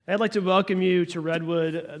I'd like to welcome you to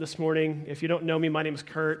Redwood this morning. If you don't know me, my name is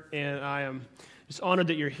Kurt, and I am just honored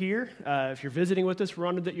that you're here. If you're visiting with us, we're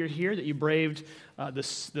honored that you're here, that you braved the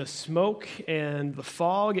smoke and the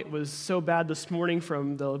fog. It was so bad this morning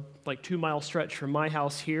from the 2-mile stretch from my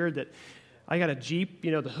house here that I got a Jeep.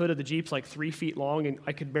 The hood of the Jeep's 3 feet long, and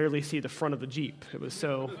I could barely see the front of the Jeep. It was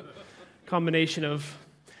so combination of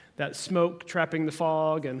that smoke trapping the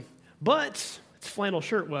fog, but it's flannel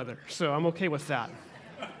shirt weather, so I'm okay with that.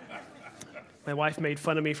 My wife made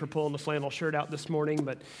fun of me for pulling the flannel shirt out this morning,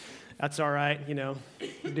 but that's all right.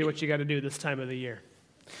 Do what you got to do this time of the year.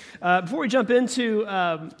 Before we jump into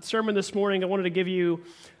sermon this morning, I wanted to give you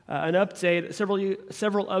an update.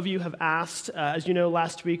 Several of you have asked. As you know,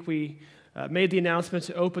 last week we made the announcement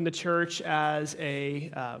to open the church as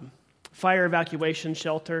a fire evacuation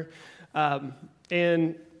shelter,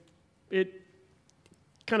 and it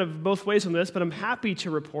kind of both ways on this, but I'm happy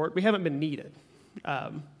to report we haven't been needed.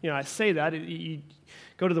 I say that, you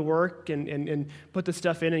go to the work and put the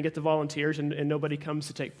stuff in and get the volunteers and nobody comes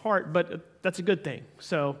to take part, but that's a good thing.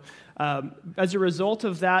 So as a result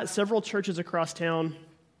of that, several churches across town,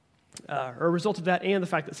 or a result of that and the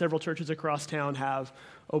fact that several churches across town have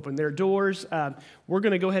opened their doors, we're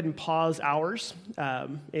going to go ahead and pause ours.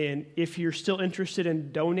 And if you're still interested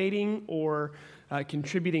in donating or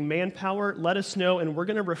contributing manpower, let us know and we're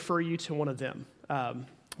going to refer you to one of them.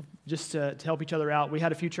 Just to help each other out. We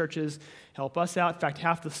had a few churches help us out. In fact,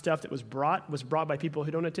 half the stuff that was brought by people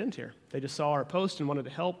who don't attend here. They just saw our post and wanted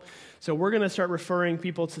to help. So we're going to start referring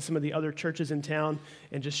people to some of the other churches in town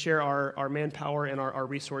and just share our manpower and our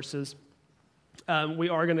resources. We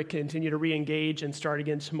are going to continue to re-engage and start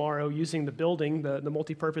again tomorrow using the building, the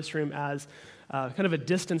multi-purpose room, as kind of a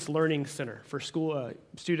distance learning center for school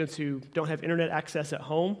students who don't have internet access at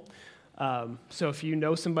home. So if you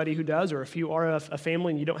know somebody who does, or if you are a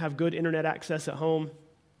family and you don't have good internet access at home,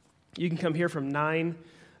 you can come here from 9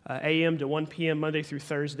 a.m. to 1 p.m. Monday through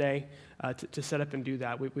Thursday to set up and do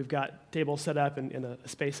that. We've got tables set up and a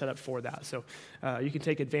space set up for that. So you can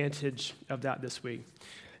take advantage of that this week.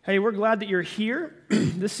 Hey, we're glad that you're here.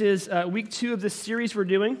 This is week 2 of this series we're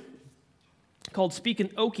doing called Speaking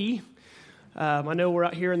Okie. I know we're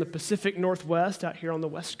out here in the Pacific Northwest, out here on the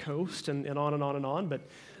West Coast, and on and on and on, but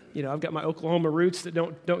I've got my Oklahoma roots that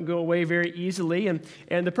don't go away very easily,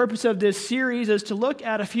 and the purpose of this series is to look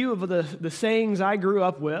at a few of the sayings I grew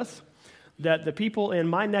up with that the people in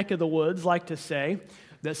my neck of the woods like to say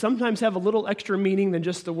that sometimes have a little extra meaning than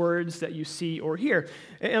just the words that you see or hear.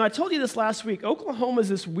 And I told you this last week, Oklahoma is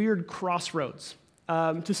this weird crossroads.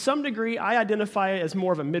 To some degree, I identify as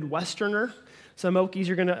more of a Midwesterner. Some Okies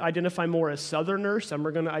are going to identify more as Southerners. Some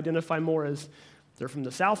are going to identify more as they're from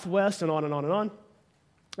the Southwest, and on and on and on.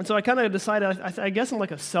 And so I kind of decided, I guess I'm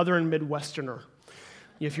like a Southern Midwesterner,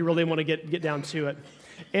 if you really want to get down to it.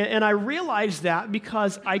 And I realized that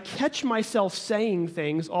because I catch myself saying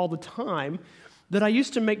things all the time that I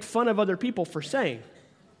used to make fun of other people for saying.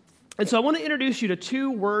 And so I want to introduce you to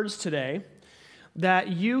 2 words today that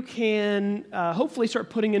you can hopefully start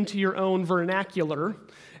putting into your own vernacular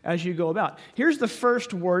as you go about. Here's the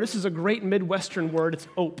first word. This is a great Midwestern word. It's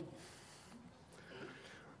ope.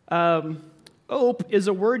 Ope is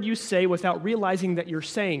a word you say without realizing that you're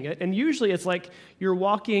saying it. And usually it's like you're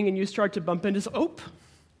walking and you start to bump into ope.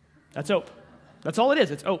 That's ope. That's all it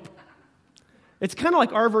is. It's ope. It's kind of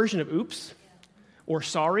like our version of oops or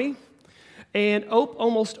sorry. And ope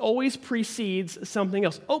almost always precedes something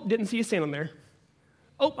else. Ope, didn't see you standing there.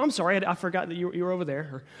 Oh, I'm sorry, I forgot that you were over there.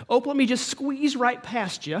 Or, ope, let me just squeeze right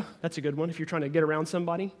past you. That's a good one if you're trying to get around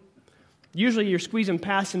somebody. Usually you're squeezing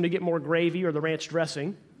past them to get more gravy or the ranch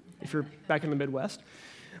dressing, if you're back in the Midwest.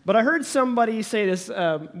 But I heard somebody say this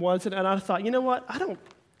once, and I thought, you know what? I don't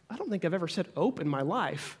think I've ever said ope in my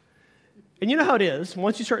life. And you know how it is.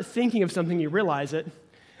 Once you start thinking of something, you realize it.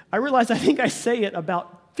 I realized I think I say it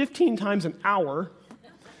about 15 times an hour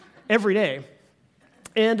every day.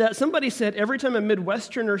 And somebody said every time a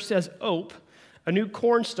Midwesterner says ope, a new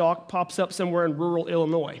corn stalk pops up somewhere in rural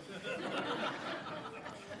Illinois.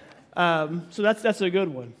 So that's a good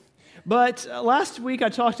one. But last week I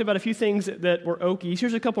talked about a few things that were Okies.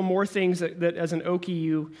 Here's a couple more things that as an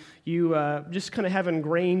Okie you just kind of have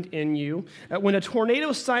ingrained in you. When a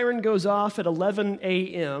tornado siren goes off at 11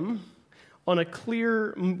 a.m. on a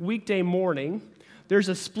clear weekday morning, there's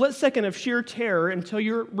a split second of sheer terror until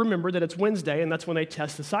you remember that it's Wednesday, and that's when they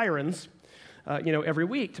test the sirens, every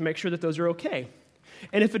week to make sure that those are okay.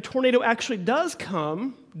 And if a tornado actually does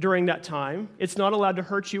come during that time, it's not allowed to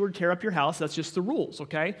hurt you or tear up your house. That's just the rules,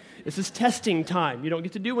 okay? This is testing time. You don't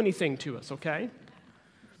get to do anything to us, okay?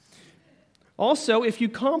 Also, if you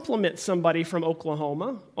compliment somebody from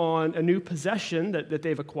Oklahoma on a new possession that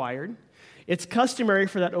they've acquired, it's customary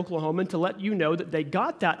for that Oklahoman to let you know that they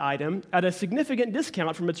got that item at a significant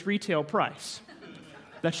discount from its retail price.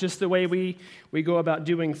 That's just the way we go about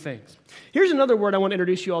doing things. Here's another word I want to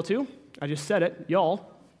introduce you all to. I just said it,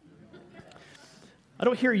 y'all. I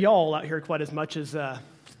don't hear y'all out here quite as much as I'm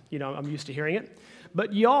used to hearing it.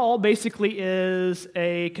 But y'all basically is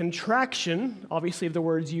a contraction, obviously, of the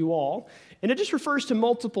words you all, and it just refers to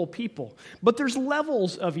multiple people. But there's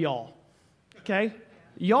levels of y'all, okay?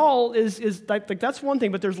 Y'all is like that's one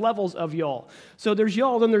thing, but there's levels of y'all. So there's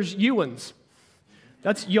y'all, then there's you'uns.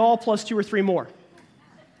 That's y'all plus 2 or 3 more.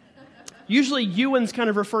 Usually you'uns kind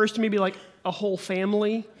of refers to maybe like a whole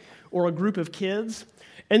family or a group of kids.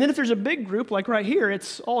 And then if there's a big group, like right here,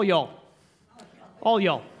 it's all y'all. All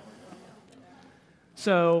y'all.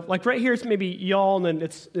 So, like right here, it's maybe y'all, and then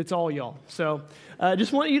it's all y'all. So,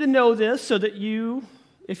 just want you to know this so that you,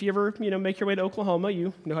 if you ever, make your way to Oklahoma,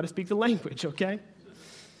 you know how to speak the language, okay?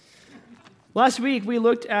 Last week, we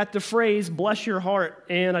looked at the phrase, bless your heart,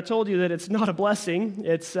 and I told you that it's not a blessing.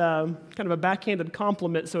 It's kind of a backhanded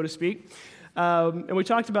compliment, so to speak. And we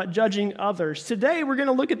talked about judging others. Today, we're going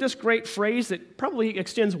to look at this great phrase that probably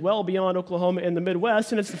extends well beyond Oklahoma and the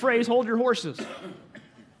Midwest, and it's the phrase, hold your horses.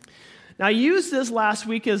 Now, I used this last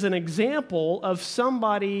week as an example of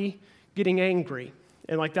somebody getting angry.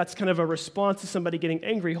 And that's kind of a response to somebody getting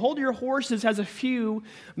angry. Hold your horses has a few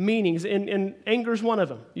meanings, and anger is one of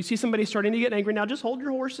them. You see somebody starting to get angry, now just hold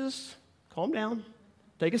your horses, calm down,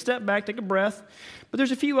 take a step back, take a breath. But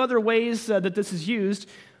there's a few other ways that this is used.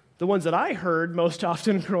 The ones that I heard most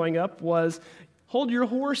often growing up was, hold your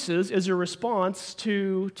horses is a response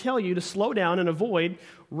to tell you to slow down and avoid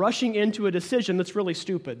rushing into a decision that's really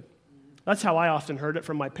stupid. That's how I often heard it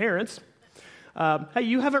from my parents. Hey,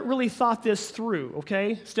 you haven't really thought this through,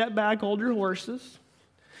 okay? Step back, hold your horses.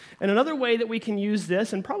 And another way that we can use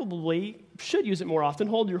this, and probably should use it more often,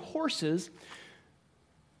 hold your horses,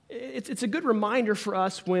 it's a good reminder for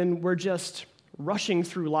us when we're just rushing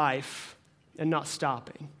through life and not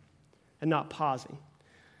stopping and not pausing.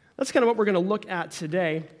 That's kind of what we're going to look at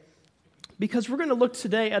today, because we're going to look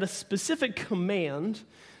today at a specific command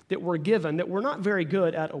that we're given that we're not very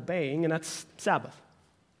good at obeying, and that's Sabbath.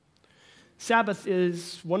 Sabbath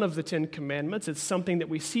is one of the 10 commandments. It's something that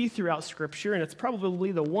we see throughout Scripture, and it's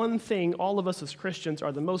probably the one thing all of us as Christians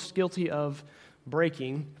are the most guilty of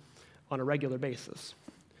breaking on a regular basis.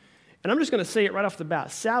 And I'm just going to say it right off the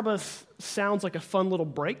bat. Sabbath sounds like a fun little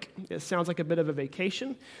break. It sounds like a bit of a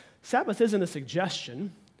vacation. Sabbath isn't a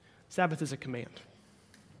suggestion. Sabbath is a command.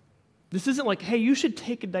 This isn't like, hey, you should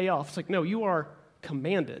take a day off. It's like, no, you are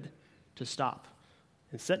commanded to stop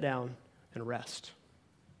and sit down and rest.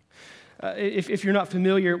 If you're not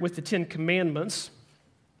familiar with the 10 Commandments,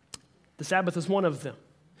 the Sabbath is one of them.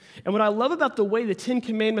 And what I love about the way the 10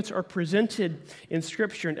 Commandments are presented in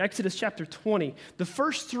Scripture, in Exodus chapter 20, the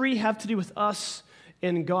first 3 have to do with us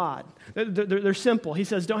and God. They're simple. He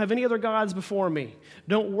says, don't have any other gods before me.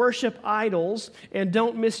 Don't worship idols, and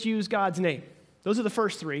don't misuse God's name. Those are the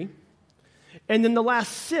first 3. And then the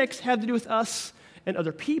last 6 have to do with us and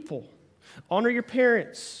other people. Honor your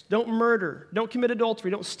parents. Don't murder. Don't commit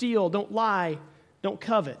adultery. Don't steal. Don't lie. Don't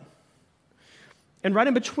covet. And right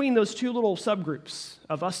in between those 2 little subgroups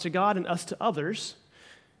of us to God and us to others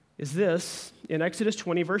is this, in Exodus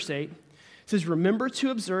 20, verse 8. It says, remember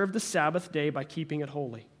to observe the Sabbath day by keeping it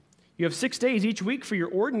holy. You have 6 days each week for your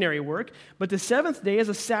ordinary work, but the 7th day is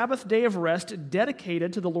a Sabbath day of rest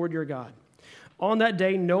dedicated to the Lord your God. On that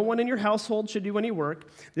day, no one in your household should do any work.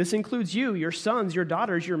 This includes you, your sons, your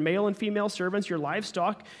daughters, your male and female servants, your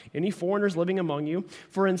livestock, any foreigners living among you.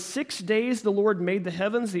 For in 6 days the Lord made the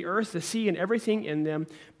heavens, the earth, the sea, and everything in them.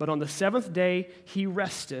 But on the 7th day he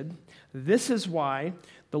rested. This is why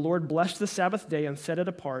the Lord blessed the Sabbath day and set it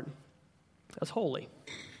apart as holy.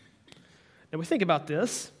 And we think about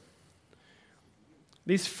this.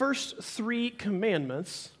 These first 3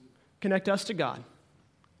 commandments connect us to God.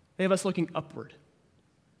 They have us looking upward.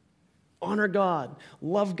 Honor God,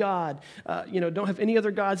 love God, don't have any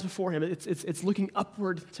other gods before him. It's looking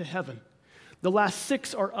upward to heaven. The last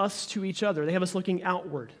 6 are us to each other. They have us looking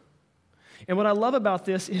outward. And what I love about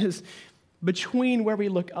this is between where we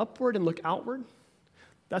look upward and look outward,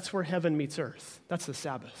 that's where heaven meets earth. That's the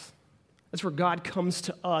Sabbath. That's where God comes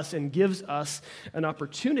to us and gives us an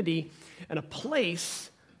opportunity and a place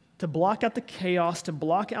to block out the chaos, to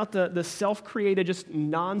block out the self-created just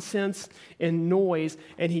nonsense and noise,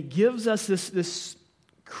 and he gives us this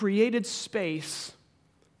created space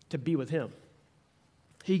to be with him.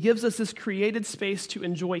 He gives us this created space to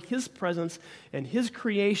enjoy his presence and his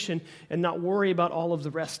creation and not worry about all of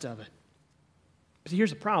the rest of it. See,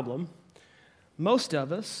 here's the problem. Most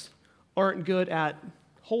of us aren't good at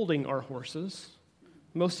holding our horses.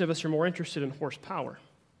 Most of us are more interested in horsepower.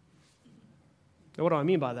 Now, what do I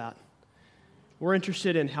mean by that? We're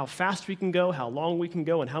interested in how fast we can go, how long we can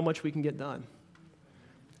go, and how much we can get done.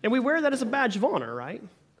 And we wear that as a badge of honor, right?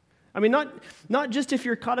 I mean, not just if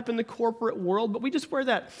you're caught up in the corporate world, but we just wear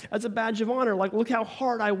that as a badge of honor. Like, look how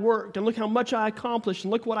hard I worked, and look how much I accomplished,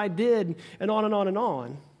 and look what I did, and on and on and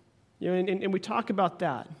on. You know, and we talk about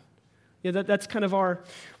that. You know, that's kind of our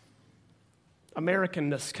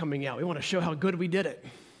Americanness coming out. We want to show how good we did it.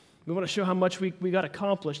 We want to show how much we got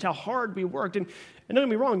accomplished, how hard we worked. And don't get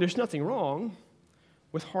me wrong, there's nothing wrong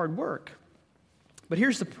with hard work. But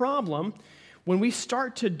here's the problem. When we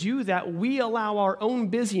start to do that, we allow our own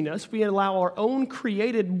busyness, we allow our own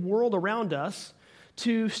created world around us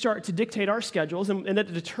to start to dictate our schedules, and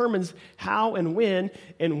it determines how and when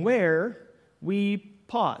and where we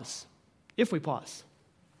pause, if we pause.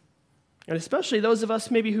 And especially those of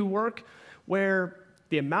us maybe who work where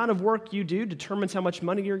the amount of work you do determines how much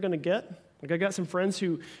money you're going to get. Like, I got some friends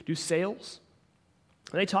who do sales,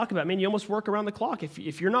 and they talk about, man, you almost work around the clock.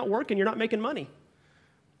 If you're not working, you're not making money.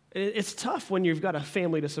 It's tough when you've got a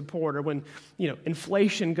family to support, or when,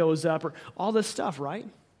 inflation goes up, or all this stuff, right?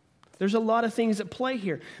 There's a lot of things at play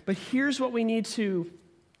here. But here's what we need to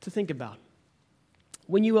think about.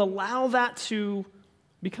 When you allow that to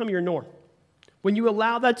become your norm, when you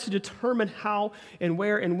allow that to determine how and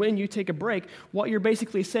where and when you take a break, what you're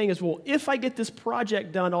basically saying is, well, if I get this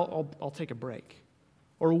project done, I'll take a break.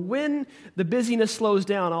 Or when the busyness slows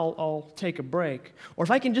down, I'll take a break. Or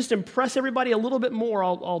if I can just impress everybody a little bit more,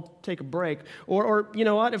 I'll take a break. Or you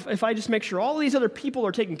know what, if I just make sure all these other people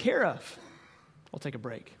are taken care of, I'll take a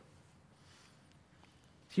break.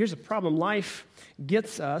 Here's the problem. Life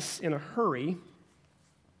gets us in a hurry,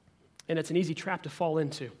 and it's an easy trap to fall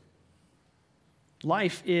into.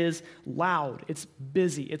 Life is loud, it's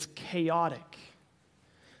busy, it's chaotic.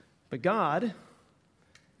 But God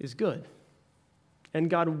is good. And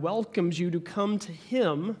God welcomes you to come to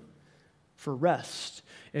Him for rest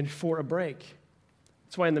and for a break.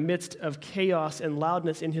 That's why in the midst of chaos and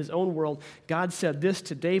loudness in His own world, God said this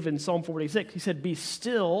to David in Psalm 46. He said, "Be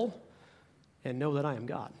still and know that I am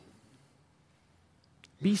God."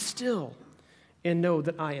 Be still and know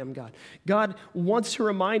that I am God. God wants to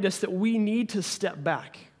remind us that we need to step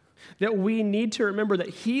back, that we need to remember that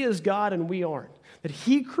He is God and we aren't, that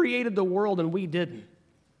He created the world and we didn't.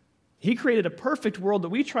 He created a perfect world that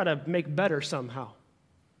we try to make better somehow.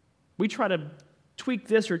 We try to tweak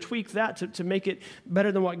this or tweak that to make it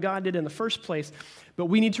better than what God did in the first place. But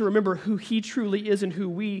we need to remember who He truly is and who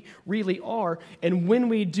we really are. And when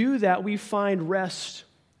we do that, we find rest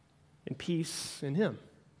and peace in Him.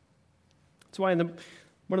 That's why in one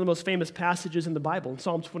of the most famous passages in the Bible, in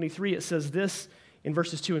Psalm 23, it says this in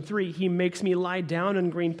verses 2 and 3, "He makes me lie down in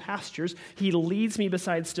green pastures. He leads me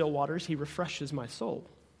beside still waters. He refreshes my soul."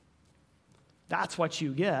 That's what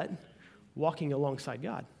you get walking alongside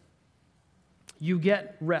God. You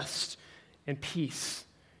get rest and peace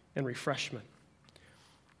and refreshment.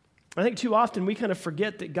 I think too often we kind of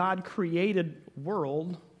forget that God created the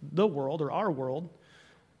world, or our world,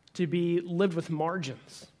 to be lived with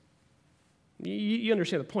margins. You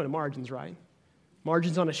understand the point of margins, right?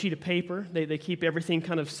 Margins on a sheet of paper, they keep everything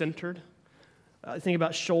kind of centered. Think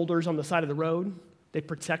about shoulders on the side of the road. They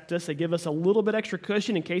protect us. They give us a little bit extra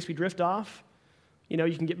cushion in case we drift off. You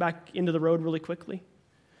can get back into the road really quickly.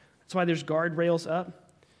 That's why there's guardrails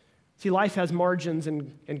up. See, life has margins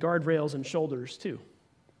and guardrails and shoulders too.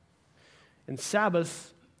 And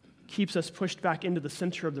Sabbath keeps us pushed back into the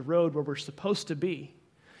center of the road where we're supposed to be,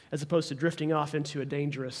 as opposed to drifting off into a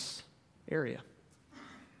dangerous area.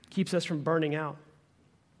 Keeps us from burning out.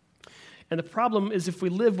 And the problem is, if we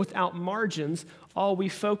live without margins, all we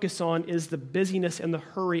focus on is the busyness and the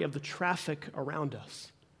hurry of the traffic around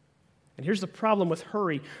us. And here's the problem with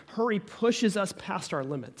hurry. Hurry pushes us past our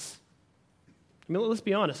limits. I mean, let's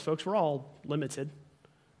be honest, folks. We're all limited.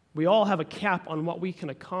 We all have a cap on what we can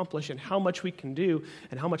accomplish and how much we can do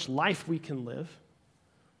and how much life we can live.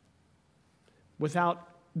 Without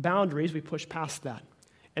boundaries, we push past that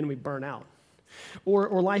and we burn out.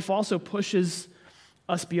 Or life also pushes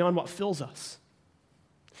us beyond what fills us.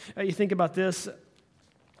 You think about this.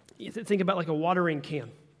 You think about like a watering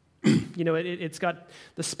can. It's got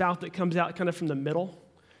the spout that comes out kind of from the middle.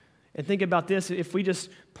 And think about this. If we just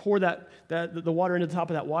pour the water into the top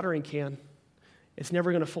of that watering can, it's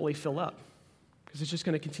never going to fully fill up because it's just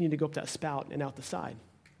going to continue to go up that spout and out the side.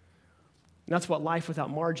 And that's what life without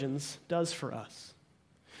margins does for us.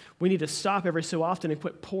 We need to stop every so often and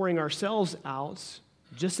quit pouring ourselves out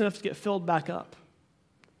just enough to get filled back up.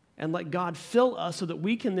 and let God fill us so that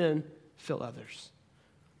we can then fill others.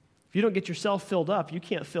 If you don't get yourself filled up, you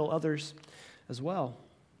can't fill others as well.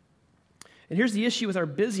 And here's the issue with our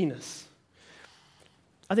busyness.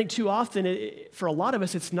 I think too often, for a lot of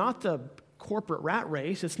us, it's not the corporate rat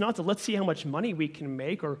race. It's not the let's see how much money we can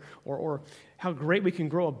make or how great we can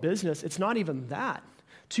grow a business. It's not even that.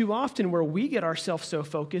 Too often where we get ourselves so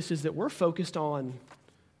focused is that we're focused on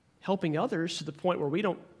helping others to the point where we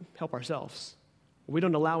don't help ourselves. We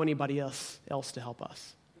don't allow anybody else to help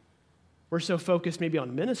us. We're so focused maybe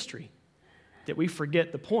on ministry that we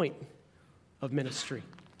forget the point of ministry.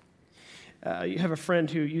 You have a friend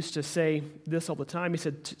who used to say this all the time. He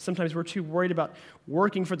said, sometimes we're too worried about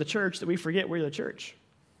working for the church that we forget we're the church.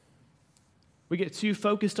 We get too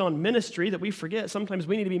focused on ministry that we forget sometimes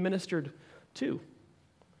we need to be ministered to.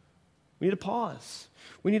 We need to pause.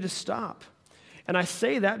 We need to stop. And I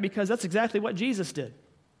say that because that's exactly what Jesus did.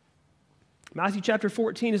 Matthew chapter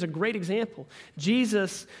 14 is a great example.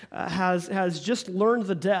 Jesus has just learned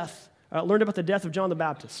about the death of John the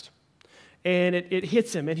Baptist. And it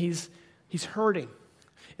hits him, and he's hurting.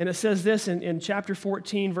 And it says this in chapter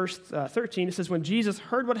 14, verse 13. It says, when Jesus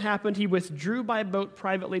heard what happened, he withdrew by boat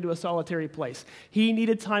privately to a solitary place. He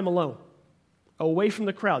needed time alone, away from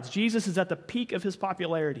the crowds. Jesus is at the peak of his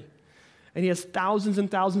popularity. And he has thousands and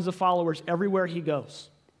thousands of followers everywhere he goes.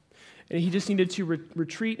 And he just needed to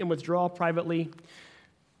retreat and withdraw privately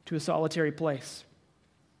to a solitary place.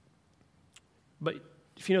 But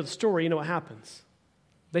if you know the story, you know what happens.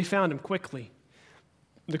 They found him quickly.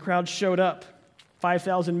 The crowd showed up,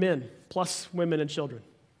 5,000 men, plus women and children.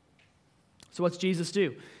 So what's Jesus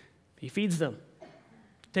do? He feeds them.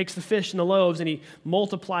 Takes the fish and the loaves and he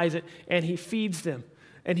multiplies it and he feeds them.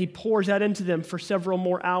 And he pours that into them for several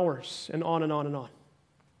more hours and on and on and on.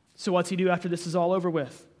 So what's he do after this is all over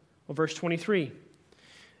with? Well, verse 23.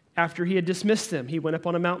 After he had dismissed them, he went up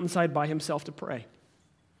on a mountainside by himself to pray.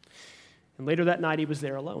 And later that night he was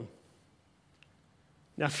there alone.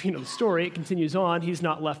 Now, if you know the story, it continues on. He's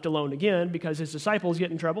not left alone again because his disciples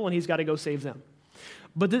get in trouble and he's got to go save them.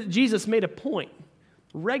 But Jesus made a point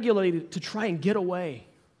regularly to try and get away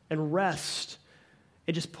and rest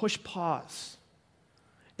and just push pause.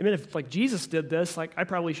 I mean, if Jesus did this, I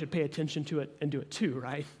probably should pay attention to it and do it too,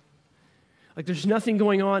 right? There's nothing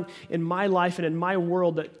going on in my life and in my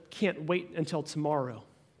world that can't wait until tomorrow.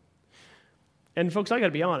 And folks, I got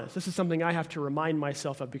to be honest. This is something I have to remind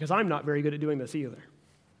myself of because I'm not very good at doing this either.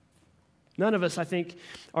 None of us, I think,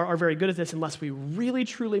 are very good at this unless we really,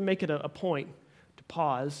 truly make it a point to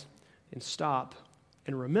pause and stop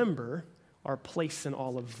and remember our place in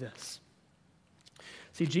all of this.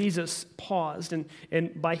 See, Jesus paused,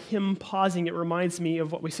 and by him pausing, it reminds me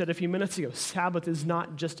of what we said a few minutes ago. Sabbath is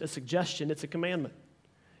not just a suggestion, it's a commandment.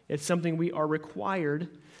 It's something we are required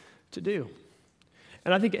to do.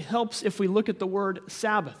 And I think it helps if we look at the word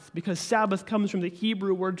Sabbath, because Sabbath comes from the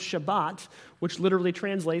Hebrew word Shabbat, which literally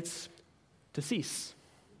translates to cease,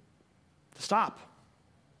 to stop,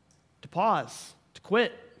 to pause, to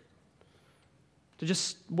quit, to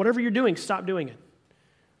just, whatever you're doing, stop doing it.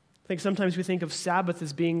 I think sometimes we think of Sabbath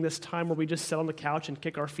as being this time where we just sit on the couch and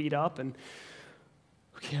kick our feet up and,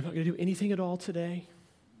 okay, I'm not going to do anything at all today.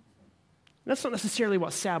 And that's not necessarily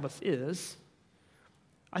what Sabbath is.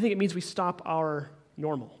 I think it means we stop our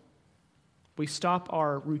normal. We stop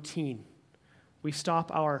our routine. We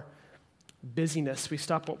stop our busyness. We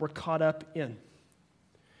stop what we're caught up in.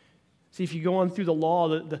 See, if you go on through the law,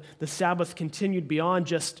 the Sabbath continued beyond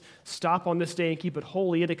just stop on this day and keep it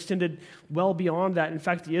holy. It extended well beyond that. In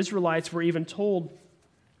fact, the Israelites were even told,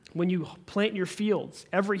 when you plant your fields,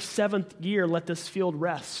 every seventh year let this field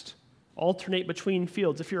rest. Alternate between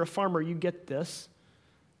fields. If you're a farmer, you get this.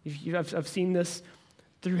 I've seen this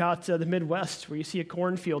throughout the Midwest where you see a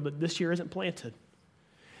cornfield that this year isn't planted.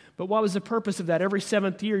 But what was the purpose of that? Every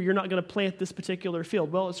seventh year, you're not going to plant this particular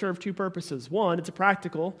field. Well, it served two purposes. One, it's a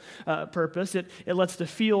practical purpose. It lets the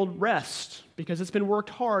field rest because it's been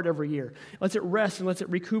worked hard every year. It lets it rest and lets it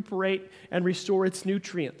recuperate and restore its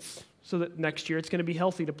nutrients so that next year it's going to be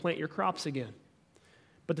healthy to plant your crops again.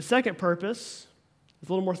 But the second purpose is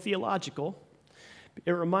a little more theological.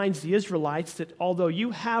 It reminds the Israelites that although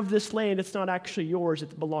you have this land, it's not actually yours,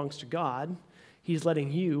 it belongs to God. He's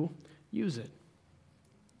letting you use it.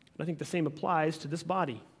 I think the same applies to this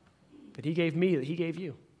body that he gave me, that he gave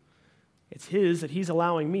you. It's his that he's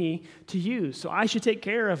allowing me to use. So I should take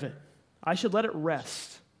care of it. I should let it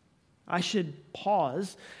rest. I should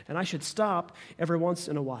pause, and I should stop every once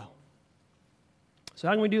in a while. So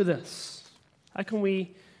how can we do this? How can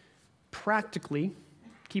we practically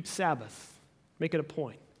keep Sabbath? Make it a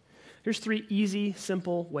point. Here's 3 easy,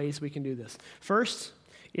 simple ways we can do this. First,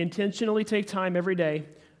 intentionally take time every day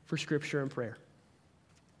for Scripture and prayer.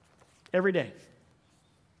 Every day.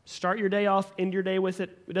 Start your day off, end your day with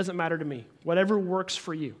it. It doesn't matter to me. Whatever works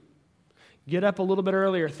for you. Get up a little bit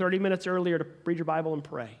earlier, 30 minutes earlier to read your Bible and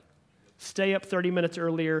pray. Stay up 30 minutes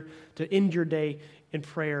earlier to end your day in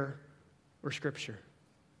prayer or Scripture.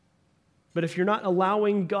 But if you're not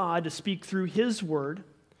allowing God to speak through His Word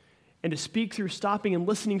and to speak through stopping and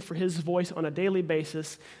listening for His voice on a daily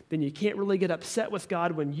basis, then you can't really get upset with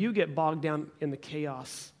God when you get bogged down in the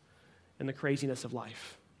chaos and the craziness of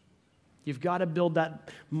life. You've got to build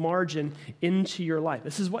that margin into your life.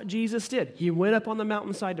 This is what Jesus did. He went up on the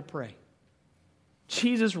mountainside to pray.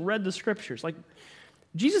 Jesus read the Scriptures. Like,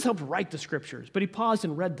 Jesus helped write the Scriptures, but He paused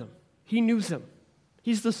and read them. He knew them.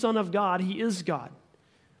 He's the Son of God. He is God.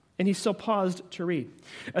 And He still paused to read.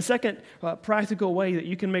 A second practical way that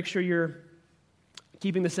you can make sure you're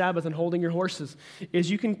keeping the Sabbath and holding your horses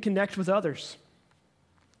is you can connect with others.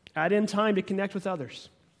 Add in time to connect with others.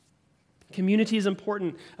 Community is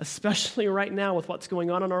important, especially right now with what's going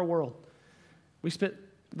on in our world. We spent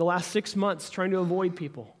the last 6 months trying to avoid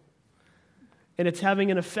people, and it's having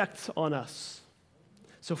an effect on us.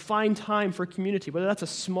 So find time for community, whether that's a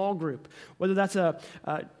small group, whether that's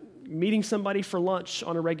meeting somebody for lunch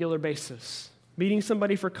on a regular basis, meeting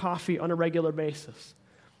somebody for coffee on a regular basis.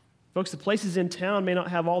 Folks, the places in town may not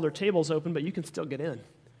have all their tables open, but you can still get in.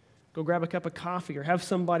 Go grab a cup of coffee or have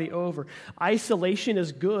somebody over. Isolation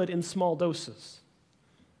is good in small doses.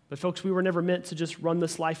 But folks, we were never meant to just run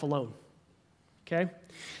this life alone. Okay?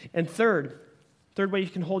 And third way you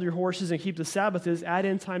can hold your horses and keep the Sabbath is add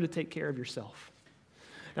in time to take care of yourself.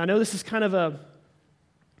 Now, I know this is kind of a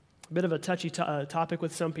bit of a touchy topic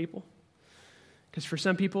with some people, because for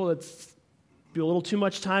some people it's do a little too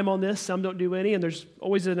much time on this, some don't do any, and there's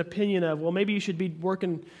always an opinion of, well, maybe you should be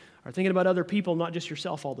working or thinking about other people, not just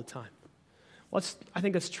yourself all the time. Well, I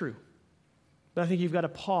think that's true. But I think you've got to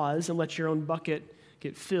pause and let your own bucket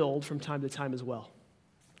get filled from time to time as well.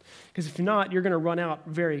 Because if not, you're going to run out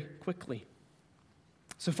very quickly.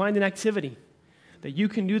 So find an activity that you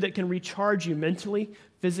can do that can recharge you mentally,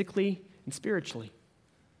 physically, and spiritually.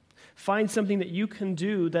 Find something that you can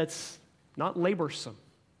do that's not laborsome.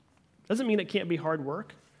 Doesn't mean it can't be hard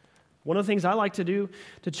work. One of the things I like to do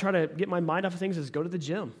to try to get my mind off of things is go to the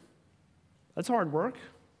gym. That's hard work.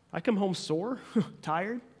 I come home sore,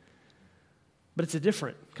 tired, but it's a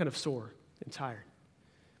different kind of sore and tired.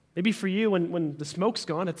 Maybe for you, when the smoke's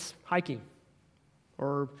gone, it's hiking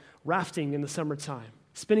or rafting in the summertime,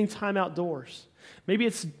 spending time outdoors. Maybe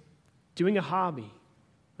it's doing a hobby.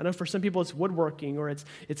 I know for some people it's woodworking, or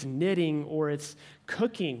it's knitting, or it's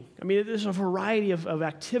cooking. I mean, there's a variety of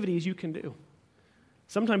activities you can do.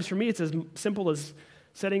 Sometimes for me, it's as simple as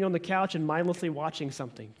sitting on the couch and mindlessly watching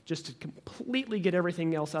something, just to completely get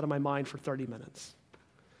everything else out of my mind for 30 minutes.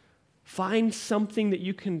 Find something that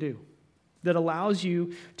you can do that allows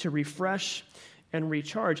you to refresh and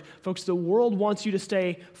recharge. Folks, the world wants you to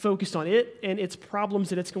stay focused on it and its problems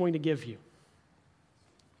that it's going to give you.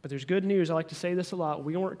 But there's good news. I like to say this a lot.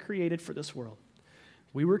 We weren't created for this world.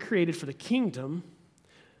 We were created for the kingdom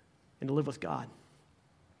and to live with God.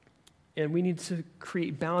 And we need to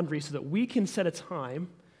create boundaries so that we can set a time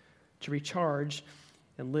to recharge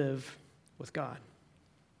and live with God.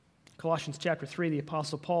 Colossians chapter 3, the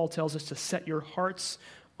Apostle Paul tells us to set your hearts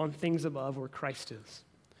on things above where Christ is.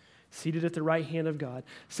 Seated at the right hand of God,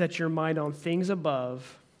 set your mind on things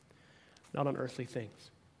above, not on earthly things.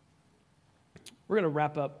 We're going to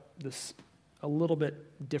wrap up this a little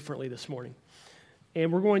bit differently this morning.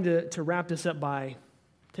 And we're going to wrap this up by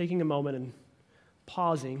taking a moment and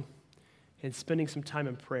pausing and spending some time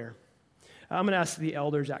in prayer. I'm going to ask the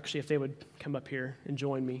elders, actually, if they would come up here and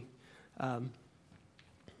join me.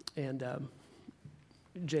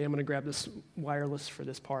 Jay, I'm going to grab this wireless for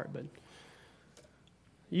this part, but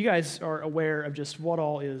you guys are aware of just what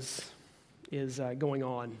all is going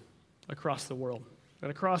on across the world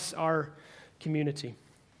and across our community.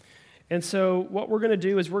 And so what we're going to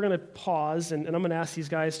do is we're going to pause, and I'm going to ask these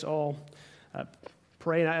guys to all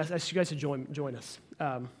pray, and I ask you guys to join us.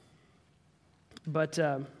 But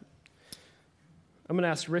I'm going to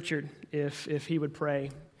ask Richard if he would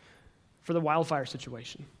pray for the wildfire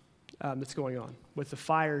situation that's going on, with the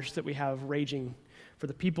fires that we have raging, for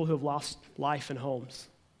the people who have lost life and homes,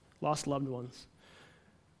 lost loved ones,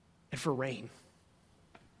 and for rain.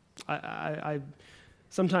 I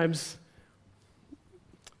sometimes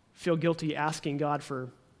feel guilty asking God for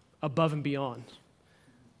above and beyond.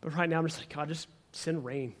 But right now I'm just like, God, just send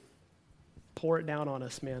rain. Pour it down on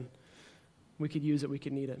us, man. We could use it. We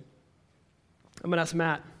could need it. I'm going to ask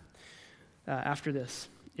Matt after this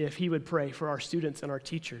if he would pray for our students and our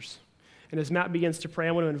teachers And as Matt begins to pray,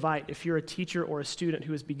 I want to invite, if you're a teacher or a student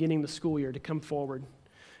who is beginning the school year, to come forward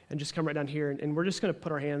and just come right down here. And we're just going to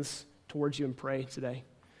put our hands towards you and pray today,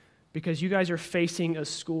 because you guys are facing a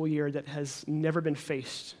school year that has never been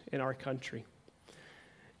faced in our country.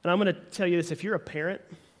 And I'm going to tell you this, if you're a parent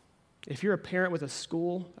with a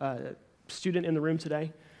school student in the room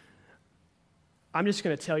today, I'm just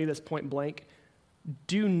going to tell you this point blank.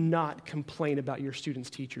 Do not complain about your students'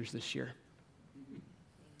 teachers this year.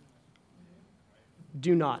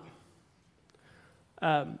 Do not.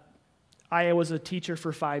 I was a teacher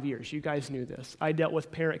for 5 years. You guys knew this. I dealt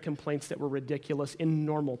with parent complaints that were ridiculous in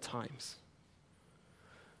normal times.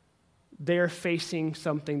 They're facing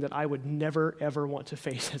something that I would never, ever want to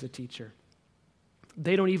face as a teacher.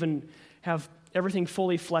 They don't even have everything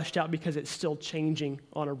fully fleshed out because it's still changing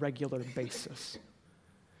on a regular basis.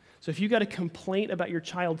 So if you got a complaint about your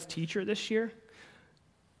child's teacher this year,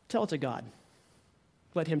 tell it to God.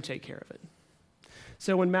 Let him take care of it.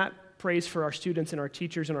 So when Matt prays for our students and our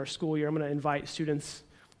teachers in our school year, I'm going to invite students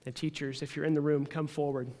and teachers, if you're in the room, come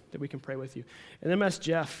forward that we can pray with you. And then I'm going to ask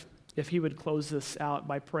Jeff if he would close this out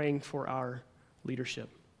by praying for our leadership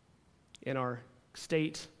in our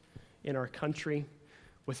state, in our country,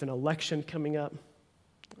 with an election coming up.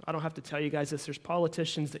 I don't have to tell you guys this. There's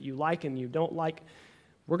politicians that you like and you don't like.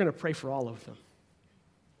 We're going to pray for all of them.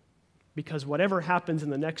 Because whatever happens in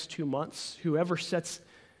the next 2 months, whoever sits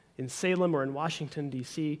in Salem or in Washington,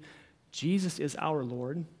 D.C., Jesus is our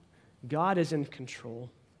Lord. God is in control.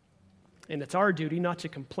 And it's our duty not to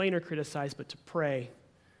complain or criticize, but to pray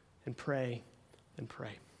and pray and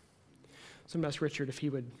pray. So I'm going to ask Richard if he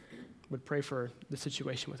would pray for the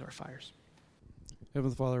situation with our fires.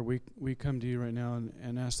 Heavenly Father, we come to you right now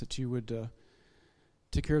and ask that you would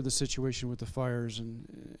take care of the situation with the fires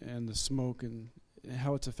and the smoke and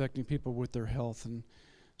how it's affecting people with their health, and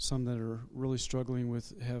some that are really struggling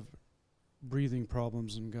have breathing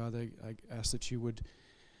problems. And God, I ask that you would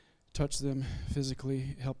touch them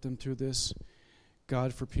physically, help them through this.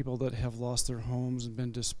 God, for people that have lost their homes and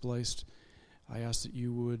been displaced, I ask that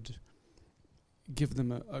you would give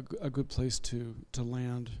them a good place to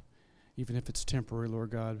land, even if it's temporary,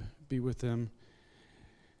 Lord God. Be with them.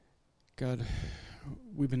 God,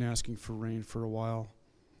 we've been asking for rain for a while,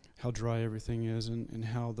 how dry everything is, and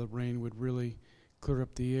how the rain would really clear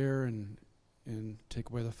up the air and take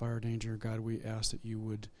away the fire danger. God, we ask that you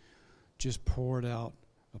would just pour it out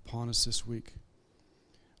upon us this week.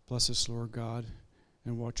 Bless us, Lord God,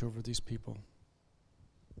 and watch over these people.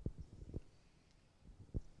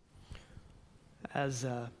 As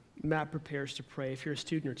Matt prepares to pray, if you're a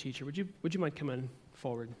student or teacher, would you mind coming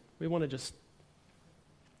forward? We want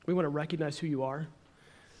to recognize who you are.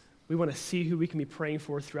 We want to see who we can be praying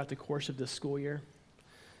for throughout the course of this school year.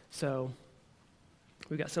 So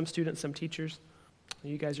we've got some students, some teachers.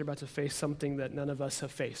 You guys are about to face something that none of us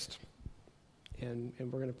have faced. And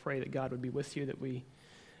we're going to pray that God would be with you, that we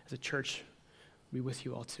as a church be with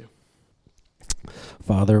you all too.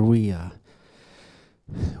 Father, we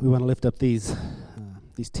want to lift up these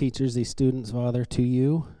teachers, these students, Father, to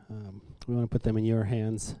you. We want to put them in your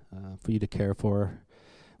hands for you to care for.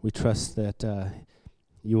 We trust that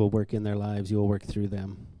you will work in their lives. You will work through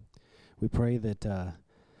them. We pray that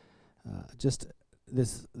just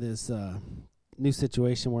this new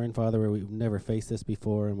situation we're in, Father, where we've never faced this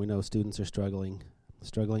before, and we know students are struggling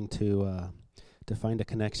to find a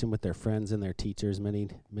connection with their friends and their teachers. Many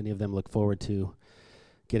of them look forward to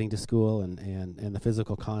getting to school and the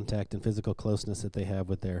physical contact and physical closeness that they have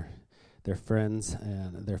with their friends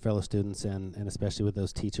and their fellow students, and especially with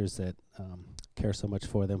those teachers that care so much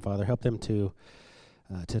for them. Father, help them to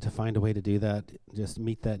find a way to do that, just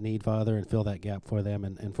meet that need, Father, and fill that gap for them.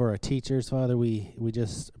 And for our teachers, Father, we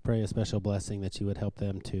just pray a special blessing that you would help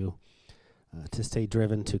them to stay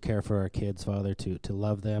driven, to care for our kids, Father, to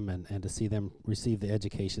love them and to see them receive the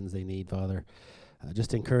educations they need, Father.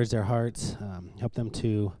 Just encourage their hearts, help them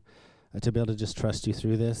to be able to just trust you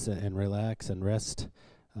through this and relax and rest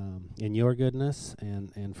in your goodness,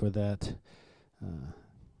 and for that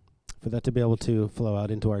to be able to flow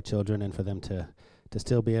out into our children, and for them to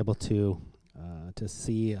still be able to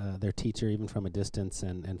see their teacher even from a distance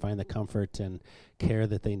and find the comfort and care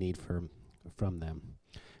that they need from them.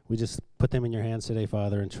 We just put them in your hands today,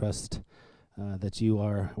 Father, and trust that you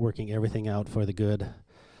are working everything out for the good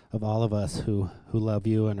of all of us who love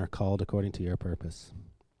you and are called according to your purpose.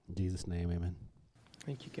 In Jesus' name, amen.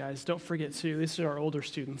 Thank you, guys. Don't forget, too, these are our older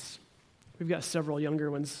students. We've got several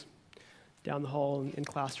younger ones down the hall in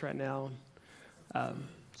class right now.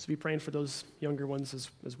 So be praying for those younger ones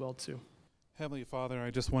as well, too. Heavenly Father,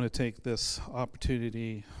 I just want to take this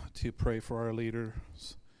opportunity to pray for our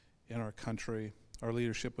leaders in our country. our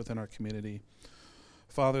leadership within our community.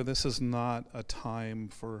 Father, this is not a time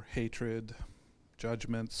for hatred,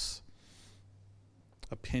 judgments,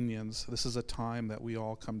 opinions. This is a time that we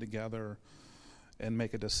all come together and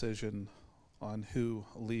make a decision on who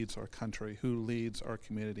leads our country, who leads our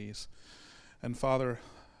communities. And Father,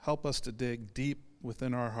 help us to dig deep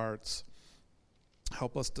within our hearts.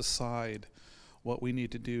 Help us decide what we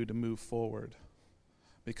need to do to move forward.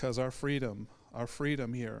 Because our freedom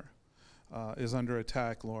here is under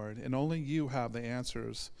attack, Lord. And only you have the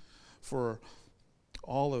answers for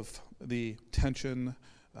all of the tension,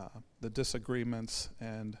 the disagreements,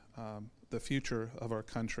 and the future of our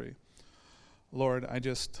country. Lord, I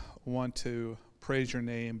just want to praise your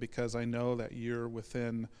name because I know that you're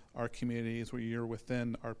within our communities, where you're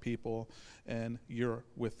within our people, and you're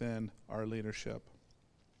within our leadership.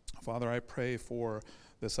 Father, I pray for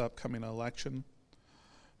this upcoming election.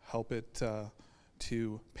 Help it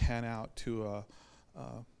to pan out to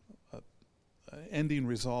an ending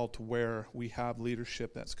result where we have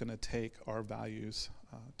leadership that's going to take our values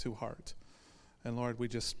to heart. And Lord, we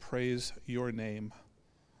just praise your name,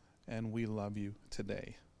 and we love you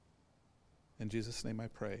today. In Jesus' name I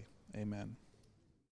pray, amen.